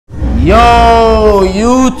Yo,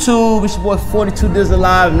 YouTube, it's your boy 42 Dizzle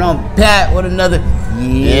Live, and I'm back with another.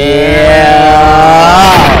 Yeah.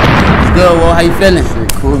 It's good, Whoa. How you feeling?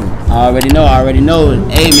 Shit, cool. I already know.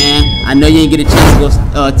 Hey, man, I know you ain't get a chance to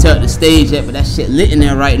go tell the stage yet, but that shit lit in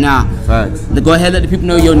there right now. Facts. Go ahead, let the people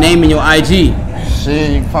know your name and your IG.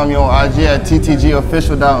 Shit, you can find me on IG at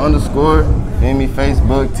ttgofficial._. Feel me?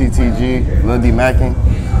 Facebook, TTG, Lil D Mackin.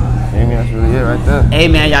 Feel me? That's really it right there. Hey,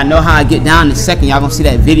 man, y'all know how I get down in a second. Y'all gonna see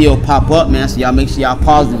that video pop up, man. So y'all make sure y'all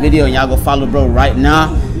pause the video and y'all go follow bro right now.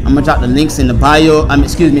 I'm gonna drop the links in the bio, in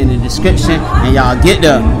the description, and y'all get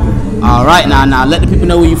there. All right, now let the people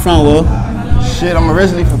know where you from, Will. Shit, I'm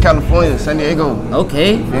originally from California, San Diego.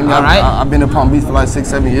 Okay, Feel me? all right. I've been in Palm Beach for like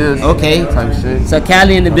 6-7 years. Okay. Type shit. So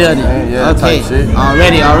Cali in the building. Yeah, okay. type shit.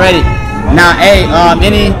 Already. Now, hey,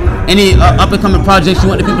 any up and coming projects you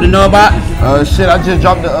want the people to know about? Shit, I just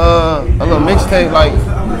dropped a little mixtape like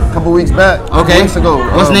a couple weeks back. Okay. Weeks ago.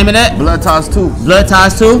 What's the name of that? Blood Ties 2. Blood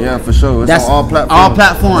Ties 2? Yeah, for sure. It's That's on all platforms. All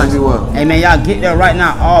platforms. Everywhere. Hey man, y'all get there right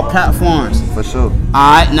now. All platforms. For sure.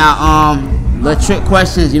 Alright, now little trick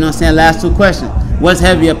questions, you know what I'm saying? Last two questions. What's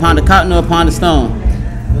heavier, a pound of cotton or a pound of stone?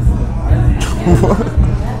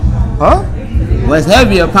 Huh? What's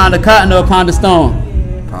heavier, a pound of cotton or a pound of stone?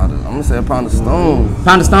 I'm gonna say a pound of stone.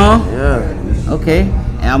 Pound of stone? Yeah. Okay.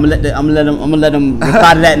 And I'm gonna let them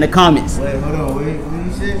reply to that in the comments. Wait, hold on. What you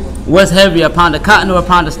say? What's heavier, a pound of cotton or a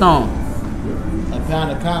pound of stone? A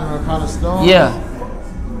pound of cotton or a pound of stone? Yeah.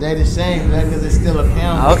 They the same, man, because it's still a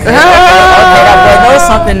pound. Okay. That boy knows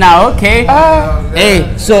something now. Okay. Hey,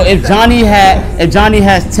 so if Johnny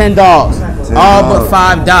has 10 dogs, all but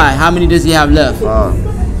 5 die, how many does he have left?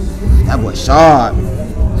 That boy sharp.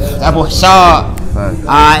 Facts.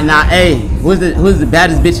 Alright, now hey, who's the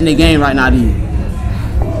baddest bitch in the game right now to you?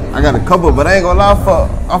 I got a couple, but I ain't gonna lie,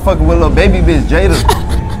 I'm fucking with little baby bitch Jada.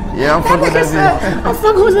 Yeah, I'm fucking with that bitch. I'm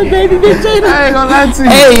fucking with the baby bitch Jada. I ain't gonna lie to you.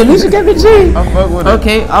 Hey, Alicia Kevin G. I'm fucking with it.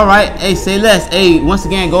 Okay, alright. Hey, say less. Hey, once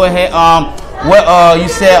again, go ahead. What you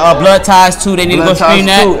said Blood Ties 2, they need to go stream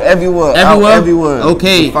that? Everywhere. Everywhere.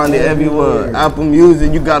 Okay. You find it everywhere. Apple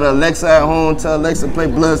Music, you got Alexa at home, tell Alexa play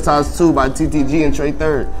Blood Ties 2 by TTG and Trey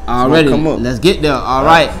Third. Already. Let's get there.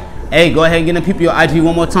 Alright. Hey, go ahead and get the people your IG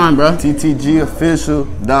one more time, bro.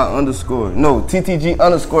 TTGofficial._. No,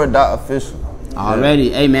 TTG_.official.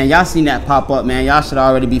 Already. Hey, man, y'all seen that pop up, man. Y'all should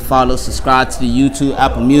already be followed, subscribe to the YouTube,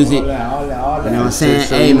 Apple Music. All that. You know what I'm saying?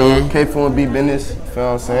 So, Hey, you know, man. K4B business, you feel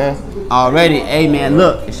what I'm saying? Already. Hey, man,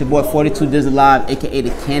 look. It's your boy 42 Dizzle Live, a.k.a.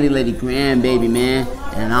 the Candy Lady grandbaby, man.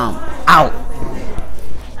 And I'm out.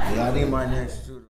 Yeah, I need my next.